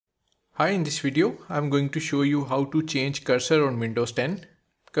Hi, in this video, I'm going to show you how to change cursor on Windows 10.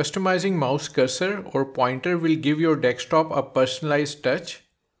 Customizing mouse cursor or pointer will give your desktop a personalized touch.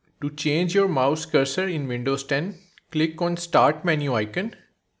 To change your mouse cursor in Windows 10, click on Start menu icon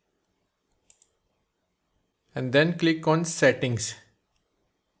and then click on Settings.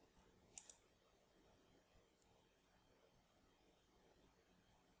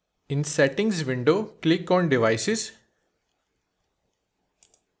 In Settings window, click on Devices.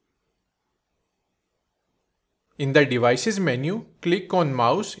 In the Devices menu, click on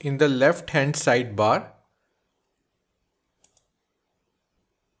Mouse in the left-hand sidebar.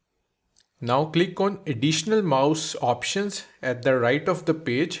 Now click on Additional Mouse Options at the right of the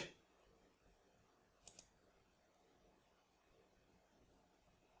page.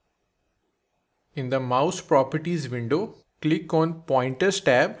 In the Mouse Properties window, click on Pointers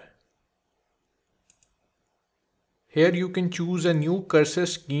tab. Here you can choose a new cursor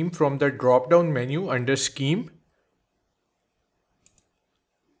scheme from the drop-down menu under Scheme.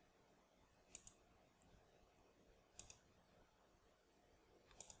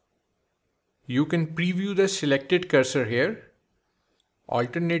 You can preview the selected cursor here.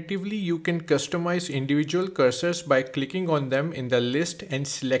 Alternatively, you can customize individual cursors by clicking on them in the list and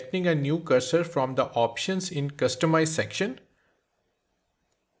selecting a new cursor from the Options in Customize section.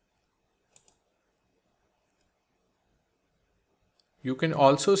 You can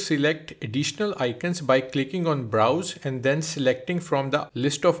also select additional icons by clicking on Browse and then selecting from the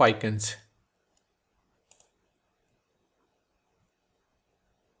list of icons.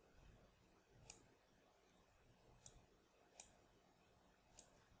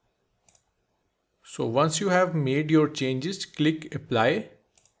 So once you have made your changes, click Apply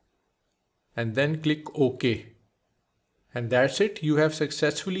and then click OK. And that's it. You have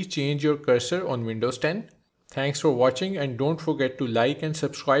successfully changed your cursor on Windows 10. Thanks for watching and don't forget to like and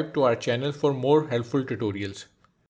subscribe to our channel for more helpful tutorials.